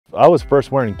I was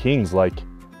first wearing Kings like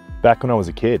back when I was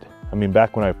a kid. I mean,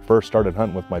 back when I first started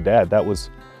hunting with my dad, that was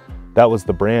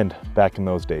the brand back in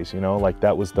those days, you know, like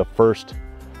that was the first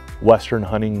Western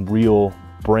hunting real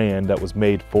brand that was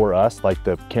made for us. Like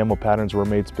the camo patterns were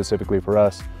made specifically for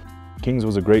us. Kings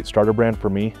was a great starter brand for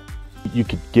me. You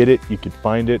could get it, you could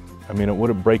find it. I mean, it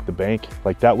wouldn't break the bank.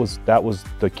 Like that was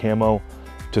the camo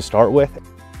to start with.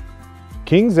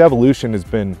 Kings evolution has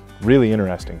been really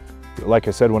interesting. Like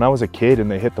I said, when I was a kid and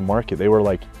they hit the market, they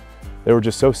were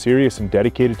just so serious and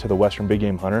dedicated to the Western big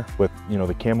game hunter with, you know,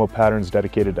 the camo patterns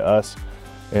dedicated to us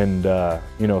and,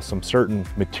 you know, some certain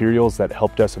materials that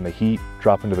helped us in the heat,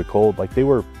 drop into the cold. Like they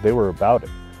were about it.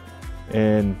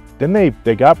 And then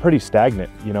they got pretty stagnant,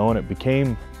 you know, and it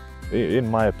became, in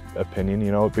my opinion,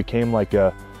 you know, it became like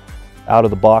a out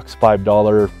of the box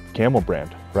 $5 camo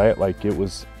brand, right? Like there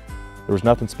was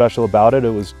nothing special about it. It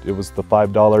was the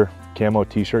 $5 camo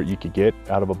t-shirt you could get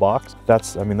out of a box.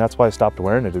 I mean, that's why I stopped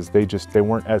wearing it, is they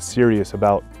weren't as serious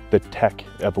about the tech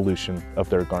evolution of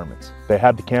their garments. They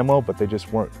had the camo, but they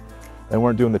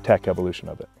weren't doing the tech evolution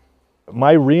of it.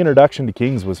 My reintroduction to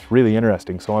Kings was really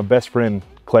interesting. So my best friend,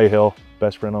 Clay Hill,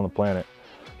 best friend on the planet,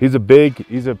 he's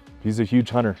a huge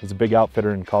hunter. He's a big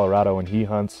outfitter in Colorado, and he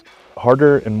hunts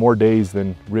harder and more days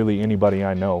than really anybody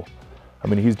I know. I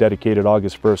mean, he's dedicated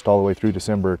August 1st all the way through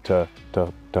December to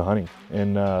hunting.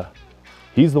 And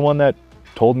he's the one that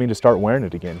told me to start wearing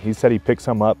it again. He said he picked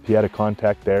some up, he had a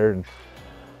contact there, and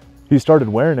he started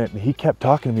wearing it, and he kept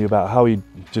talking to me about how he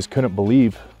just couldn't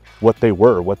believe what they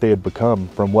had become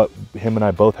from what him and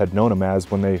I both had known them as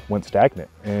when they went stagnant.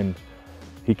 And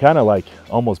he kind of like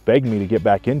almost begged me to get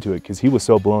back into it because he was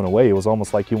so blown away. It was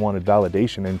almost like he wanted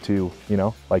validation into, you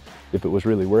know, like if it was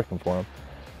really working for him.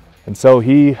 And so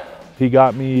he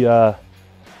got me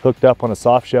hooked up on a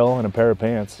soft shell and a pair of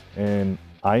pants, and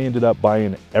I ended up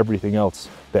buying everything else.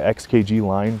 The XKG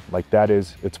line, like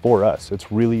it's for us.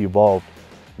 It's really evolved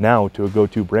now to a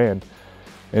go-to brand.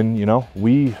 And you know,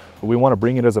 we want to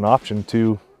bring it as an option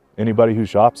to anybody who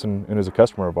shops and is a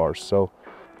customer of ours. So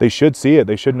they should see it,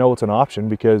 they should know it's an option,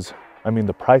 because I mean,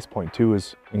 the price point too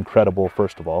is incredible.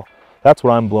 First of all, that's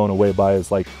what I'm blown away by, is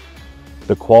like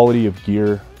the quality of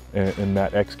gear in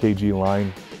that XKG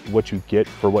line, what you get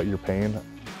for what you're paying.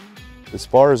 As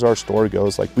far as our store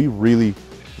goes, like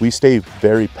we stay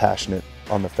very passionate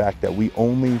on the fact that we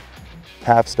only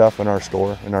have stuff in our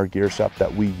store, in our gear shop,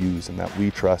 that we use and that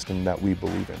we trust and that we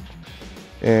believe in.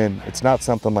 And it's not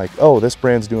something like, oh, this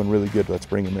brand's doing really good, let's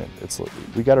bring them in. It's,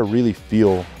 we gotta really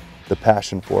feel the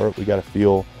passion for it. We gotta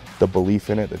feel the belief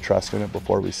in it, the trust in it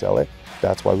before we sell it.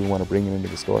 That's why we wanna bring it into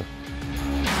the store.